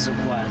nje ngifisa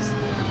ukwazi.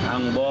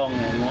 Angibonge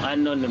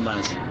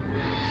ngo-anonymous.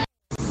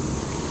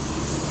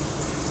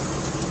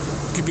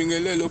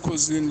 Ngibingelele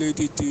Khosini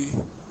Lady D.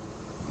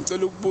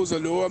 Ngicela ukubuza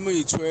lo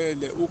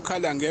wamithwele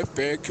ukhala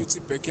ngeback uthi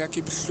back yakhe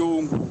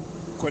ibhlungu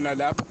khona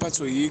lapha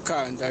phathwe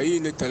yikhanda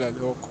yini edala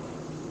lokho?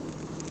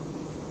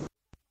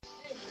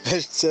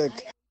 Hashtag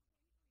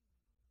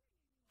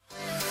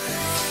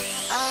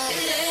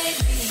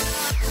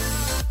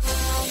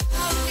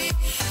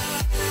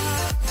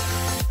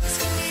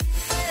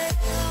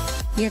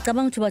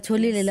Ngiyacabanga ukuthi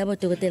batholile labo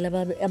dokotela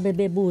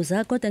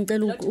abebebuza kodwa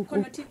ngicela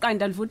ukuthi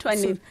iqanda livuthwa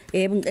nini?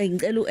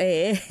 Ngicela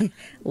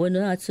wena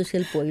ngathi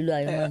social boy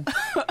lwayo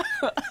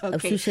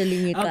manje. Social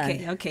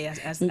inyikana. Okay.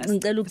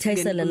 Ngicela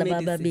ukuthayisela laba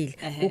ababili.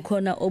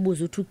 Ukhona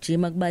obuza ukuthi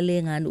ukujima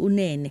kubalengani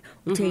unene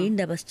uthe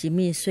indaba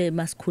sijimiswe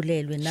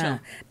masikhulelwe na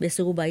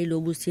bese kuba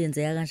yilobu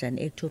siyenzeka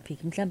kanjani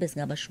ectopic mhlambe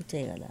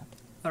singabashutheka lapho.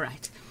 All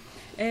right.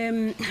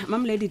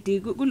 Mam Lady D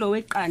kulo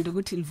weqanda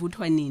ukuthi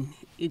livuthwa nini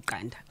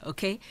iqanda.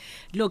 Okay,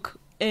 look,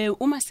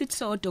 uma sithi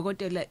so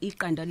dokotela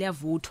iqanda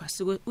liyavuthwa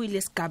suke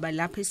uyilesigaba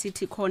lapho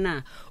esithi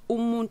khona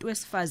umuntu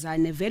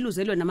wesifazane vele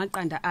uzelwe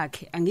namaqanda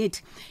akhe,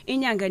 angithi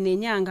inyanga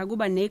nenyanga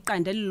kuba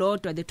neqanda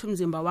elilodwa that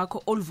umzimba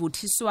wakho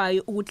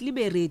olivuthiswayo ukuthi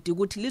libe ready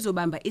ukuthi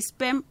lizobamba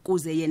isperm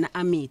kuze yena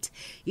amithe.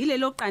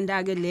 Yilelo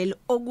qanda ke lelo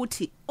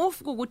ukuthi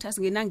ufike ukuthi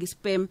asingenanga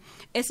isperm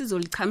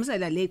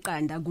esizolichamisela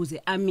leqanda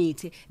kuze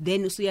amithe,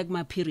 then usuya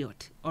kuma period.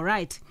 All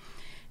right.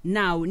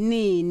 Now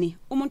nini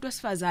umuntu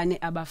wesifazane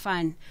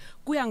abafani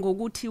kuya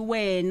ngokuthi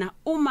wena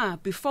uma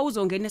before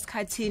uzongena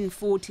esikhathini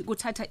futhi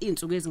kuthatha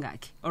izinsuku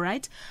ezingakhi. All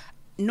right,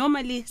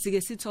 normally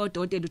sike sithi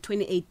odokotela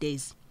 28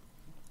 days,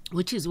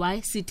 which is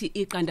why sithi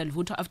iqanda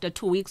livuthwa after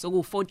 2 weeks oku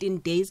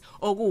 14 days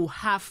oku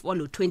half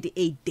walo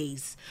 28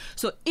 days.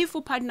 So if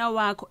upartner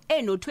wakho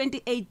eno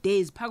 28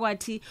 days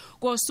phakathi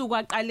kosuku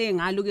aqale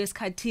ngalo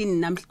kesikhathini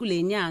namhla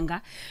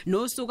kulenyanga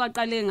nosuku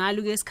aqale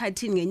ngalo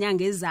kesikhathini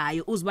ngenyanga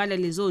ezayo uzibala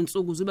lezo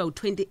insuku ziba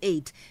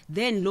u28,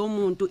 then lo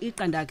muntu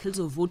iqanda lakhe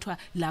lizovuthwa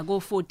la ko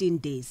 14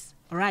 days.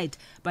 Right,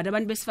 but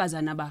abantu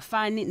besifazana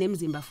abafani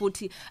nemizimba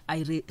futhi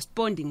ay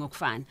responding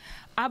ngokufana.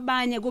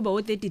 Abanye kuba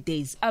o30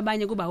 days,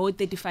 abanye kuba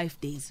o35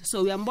 days.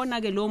 So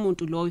uyambona ke lo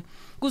muntu loyo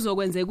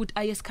kuzokwenzeka ukuthi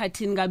aye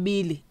esikhathini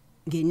kabili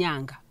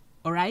ngenyanga.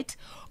 All right,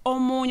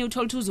 omunye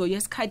uthola ukuthi uzoya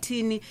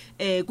esikhathini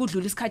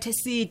kudlula isikhathi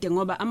eside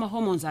ngoba ama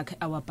hormones akhe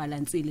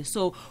awabalansile.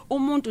 So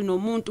umuntu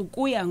nomuntu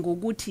kuya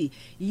ngokuthi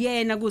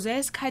yena kuze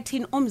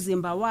esikhathini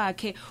umzimba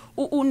wakhe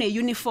une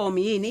uniform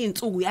yini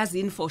insuku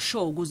yazini for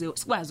sure kuze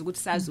sikwazi ukuthi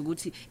sazi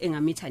ukuthi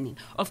engamitha nini.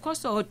 Of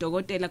course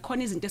odokotela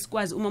khona izinto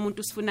esikwazi uma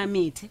umuntu usifuna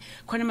mithe,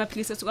 khona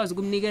amaphilisi esikwazi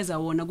ukumnikeza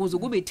wona kuze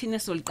kube ithina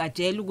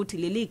soliqajela ukuthi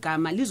leli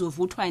igama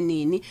lizovuthwa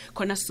nini,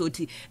 khona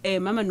sizothi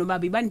mama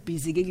nobaba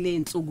ibanibhizi ke kule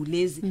insuku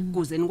lezi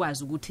kuze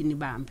nikwazi ukuthi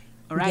nibambe.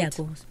 All right.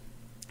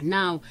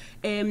 Now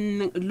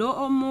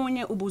lo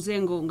omunye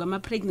ubuze ngama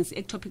pregnancy,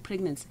 ectopic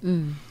pregnancy.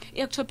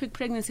 Ectopic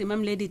pregnancy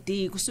mam lady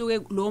D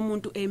kusuke lo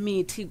muntu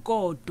emithi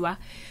kodwa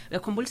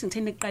yakhumbula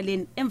singithene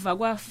eqaleni emva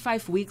kwa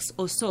 5 weeks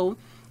or so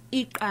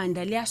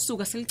iqanda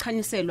liyasuka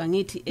selichaniselwa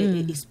ngithi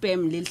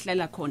isperm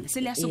lelihlala khona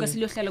seliyasuka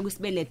seliyohlala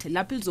kwisibelethe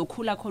lapho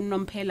lizokhula khona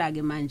nomphela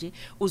ke manje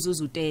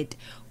uzuza utete.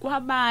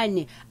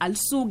 Kwabanye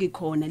alisuki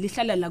khona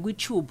lihlala la kwi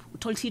tube,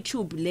 uthola i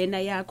tube lena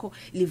yakho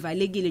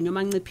livalekile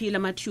noma nciphile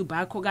ama tube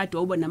akho kade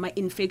uba nama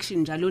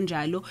infection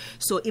njalo,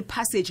 so i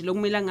passage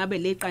lokumela ngabe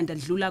leqanda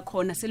lidlula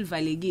khona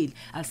selivalekile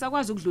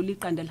alisakwazi ukudlula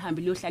iqanda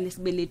lihambe liyohlala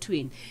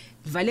esibelethweni.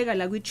 Valeka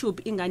la kwi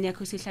tube, ingane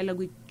yakho sihlala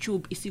kwi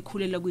tube,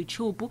 isikhulela kwi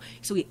tube,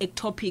 so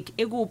ectopic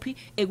ekuphi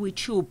ekwi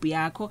tube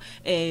yakho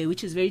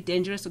which is very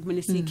dangerous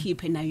ukumele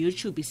sikhiphe na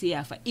YouTube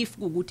isiyafa if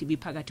ukuthi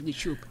biphakathi kwi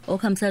tube.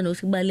 Okhamisana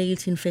nokuthi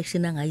kubalekile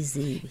infection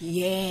angayizibi.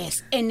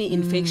 Yes, any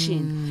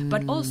infection.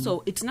 But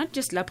also it's not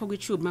just lapho kwi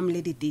tube mam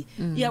lady D.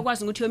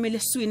 Iyakwazi ukuthi yomele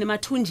eswini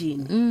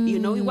emathunjini. You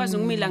know, ikwazi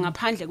ukumila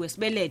ngaphandle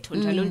kwesibeletho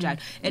njalo.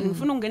 And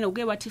ngifuna ukungena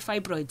uke wathi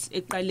fibroids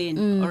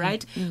eqaleni. All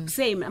right?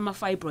 Same ama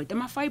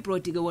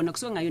fibroid ke wona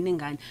kusuke ngayona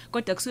ingane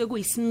kodwa kusuke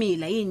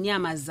kuyisimila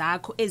inyama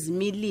zakho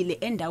ezimilile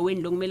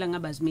endaweni lokumela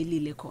ngaba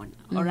zimilile khona.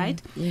 All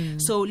right?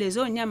 So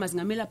lezo nyama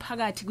zingamela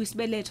phakathi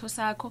kwisibeletho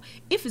sakho.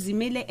 If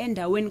zimile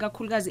endaweni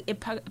kakhulukazi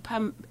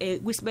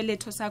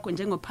kwisibeletho sakho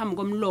njengophambi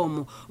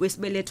komlomo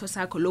wesibeletho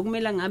sakho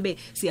lokumela ngabe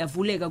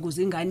siyavuleka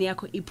kuze ingane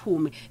yakho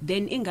iphume,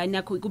 then ingane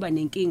yakho kuba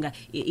nenkinga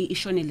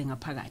ishonele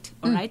ngaphakathi.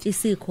 All right?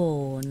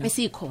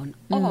 Isikhona.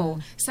 Oh,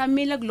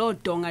 samila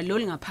kulodonga lo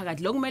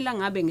lingaphakathi lokumela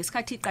ngabe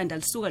ngesikhathi iqanda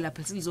lisuka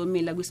lapha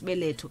silizomila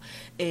kwisibeletho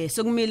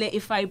sokumile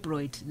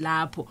ifibroid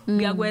lapho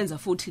kuyakwenza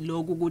futhi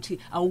lokhu ukuthi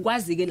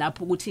awukwazi ke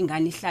lapho ukuthi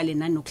ingane ihlale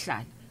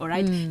nanokuhlala. All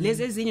right,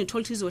 lezi ezinye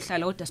uthola ukuthi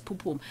izohlala kodwa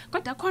siphuphuma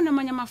kodwa khona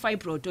amanye ama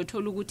fibroid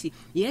othola ukuthi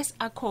yes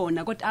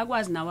akhona kodwa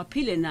akwazi nawo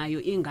aphile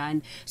nayo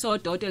ingane. So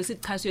odokotela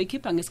sichazo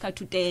uyikhipha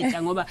ngesikhathi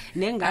uteta ngoba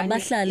nengane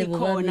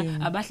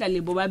ikhona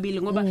abahlali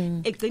bobabili ngoba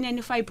egcina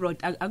ni fibroid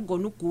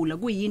akukona ukugula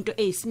kuyinto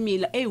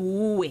eyisimila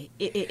ehuwe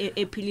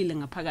ephilile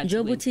ngaphakathi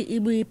njengokuthi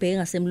ibuyibheka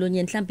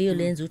ngasemlonyeni mhlawumbe iyo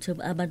lenza ukuthi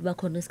abantu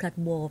bakhona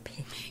isikhathi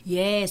bophe.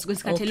 Yes,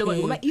 kwesikhathi lokho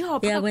ngoba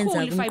ihopha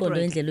kakhulu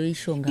ifibroid indlela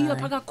oyisho ngayo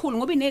ihopha kakhulu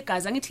ngoba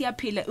inegazi angithi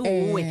iyaphila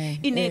uhuwe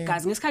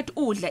inegazi ngesikhathi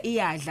udla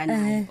iyadla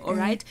nayo. All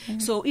right,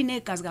 so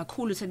inegazi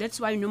kakhulu, so that's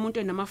why nomuntu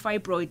enama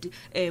fibroid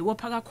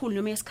wopha kakhulu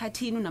noma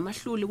esikhathini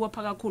unamahluli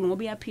wopha kakhulu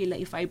ngoba iyaphila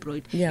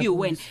ifibroid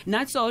iwena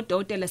nathi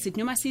odokotela sithi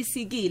noma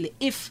sisikile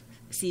if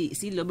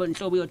silobo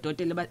nhlobo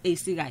yodokotela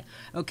esikayo.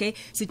 Okay,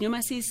 sithi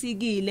noma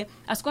sisikile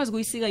asikwazi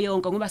kuyisika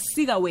yonke ngoba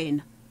sika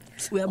wena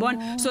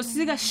uyabona, so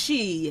sika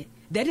shiye.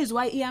 That is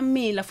why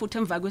iyamila futhi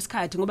emva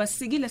kwesikhathi ngoba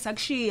sikile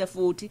sakushiya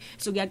futhi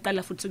so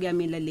kuyaqala futhi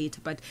kuyamila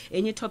later. But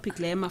enye topic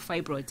le ama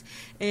fibroids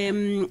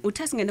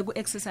uthi singene ku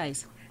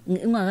exercise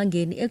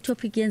ungakangeni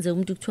ectopic yenze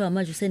umuntu kuthiwa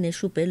manje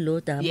useneshube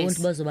elilodwa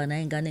abantu bazoba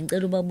nayo ingane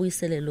ngicela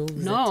ubabuyisele lo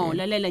no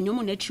lalela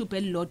noma uneshube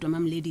elilodwa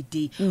mam Lady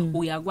D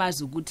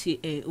uyakwazi ukuthi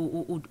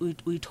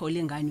uyithole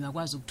ingane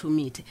uyakwazi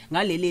ukuthumithe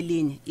ngaleli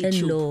linye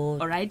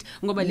itube alright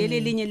ngoba leli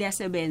linye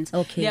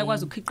liyasebenza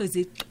liyakwazi ukukhiqiza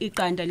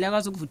iqanda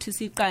liyakwazi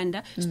ukuvuthisa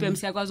iqanda sperm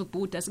siyakwazi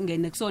ukubhuda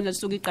singene kusona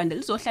lisuka iqanda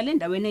lizohlala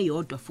endaweni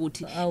eyodwa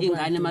futhi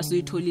ingane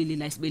masuyitholile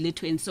la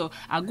isibelethweni so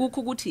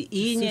akukho ukuthi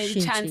inye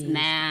chance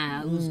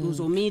na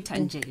uzomitha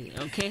nje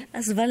okay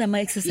asivala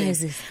ama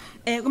exercises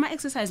kuma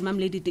exercise mam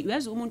Lady D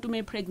uyazi umuntu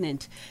uma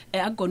pregnant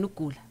akugona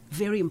ukugula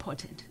very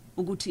important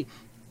ukuthi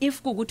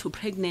if kukuthi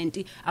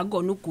upregnant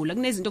akugona ukugula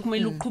kunezinto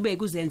kumele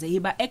uqhubeke uzenze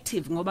yiba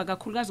active ngoba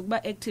kakhulukazi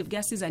ukuba active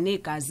kuyasiza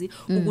negazi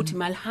ukuthi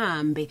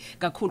malihambe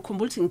kakhulu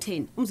khumbula ukuthi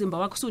ngitheni umzimba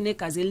wakho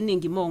usunegazi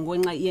eliningi imongo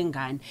enxa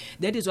yengane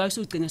that is why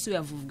usugcina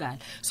usuyavuvukala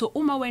so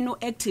uma wena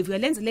uactive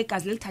uyalenza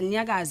legazi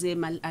lelithanyakaze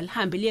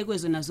alihambe liye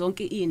kwezona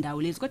zonke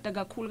indawo lezi kodwa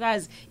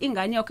kakhulukazi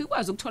ingane yakho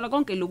ikwazi ukuthola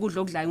konke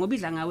lokudla okudlayo ngoba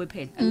idla ngawe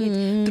phela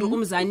angithi through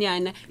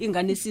umzanyana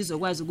ingane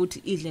isizokwazi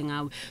ukuthi idle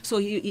ngawe so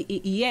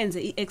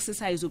iyenze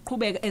iexercise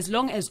uqhubeka as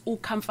long as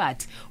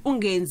comfort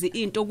ungenzi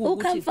into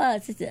ukuthi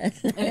comfort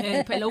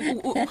phela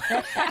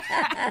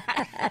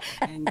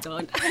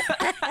ngicona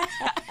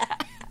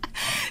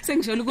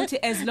sengisho ukuthi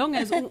as long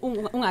as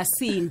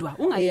ungasindwa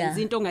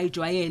ungayenzi into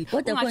ongayijwayele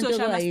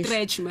ungathosha ama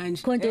stretch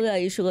manje konke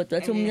uyayisho kodwa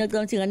athi umuntu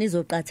acaba ukuthi ingane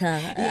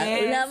izoqathaka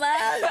lama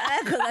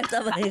akho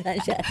kacabanga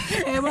kanjani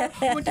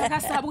umuntu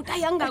akasaba ukuthi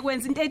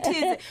ayangakwenza into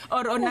ethize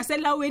or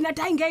naselaweni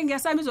athi ayingeke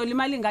ngiyasami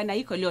izolimala ingane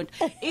ayikho leyo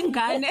nto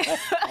ingane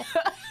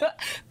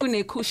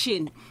kune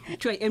cushion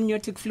kuthiwa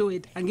amniotic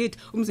fluid angithi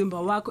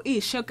umzimba wakho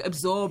shock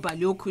absorber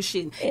leyo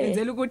cushion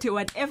yenzela ukuthi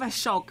whatever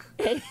shock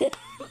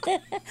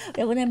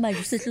yabona manje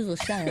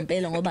usihluzoshaya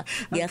impela ngoba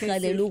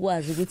ngiyahalela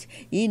ukwazi ukuthi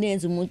yini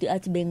yenza umuntu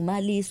athi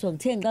bengimaliswa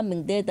ngithe ngiqambe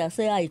ngideda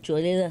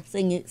seyayijolela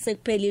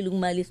sekuphelile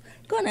ukumaliswa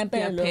khona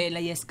impela lo yaphela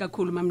yes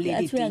kakhulu mam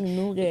Lady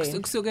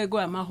kusuke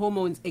kwama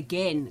hormones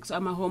again so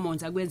ama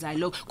hormones akwenza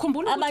lo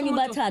khumbula ukuthi abanye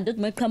bathanda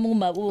ukuthi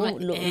meqhamuka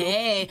lo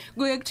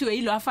kuye kuthiwe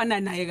yilo afana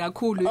naye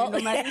kakhulu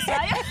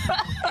nomalisayo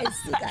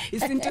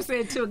isinto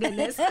sethu ke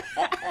leso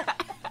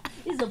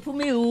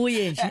izophuma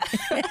ihuye nje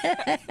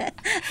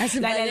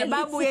asibalele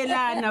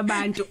babuyelana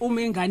abantu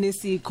uma ingane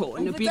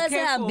sikhona because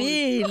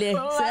sihambile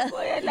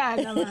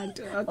babuyelana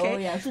abantu okay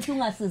uyathi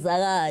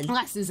ungasizakali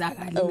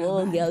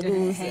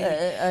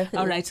ngiyakuzwa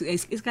all right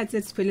isikhathi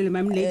sesiphelele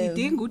mam Lady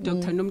D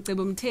nguDr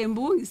Nomcebo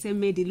Mthembu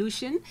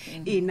ngise-Medilution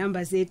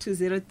inamba zethu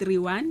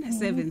 031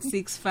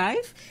 765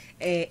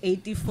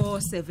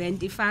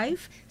 8475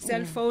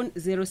 cell phone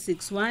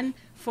 061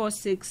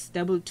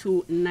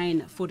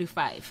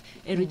 4622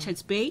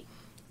 Richards Bay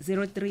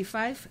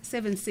 035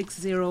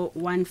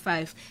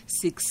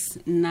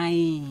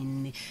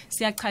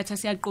 siyachatha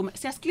siyaqhuma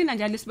siyasklina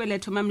njalo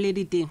isibeletho mam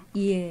Lady D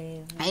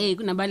hayi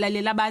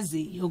kunabalaleli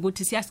abaziyo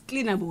ukuthi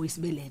siyasklina bo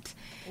isibeletho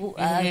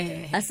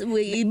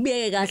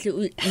ibeke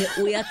kahle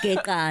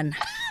uyageqana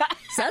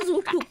sazi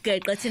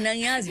ukugeqa thina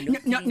ngiyazi lo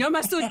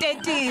noma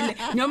sutetile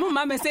noma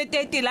umama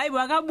esetetile hayi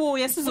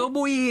wakabuye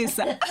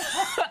sizobuyisa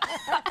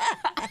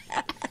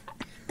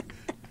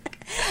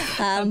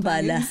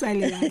hamba la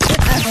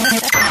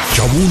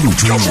Jabulu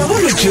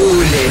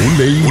Jule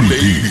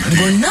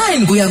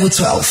ngo9 kuya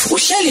ku12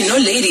 uhleli no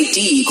Lady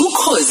D ku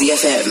Khosi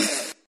FM.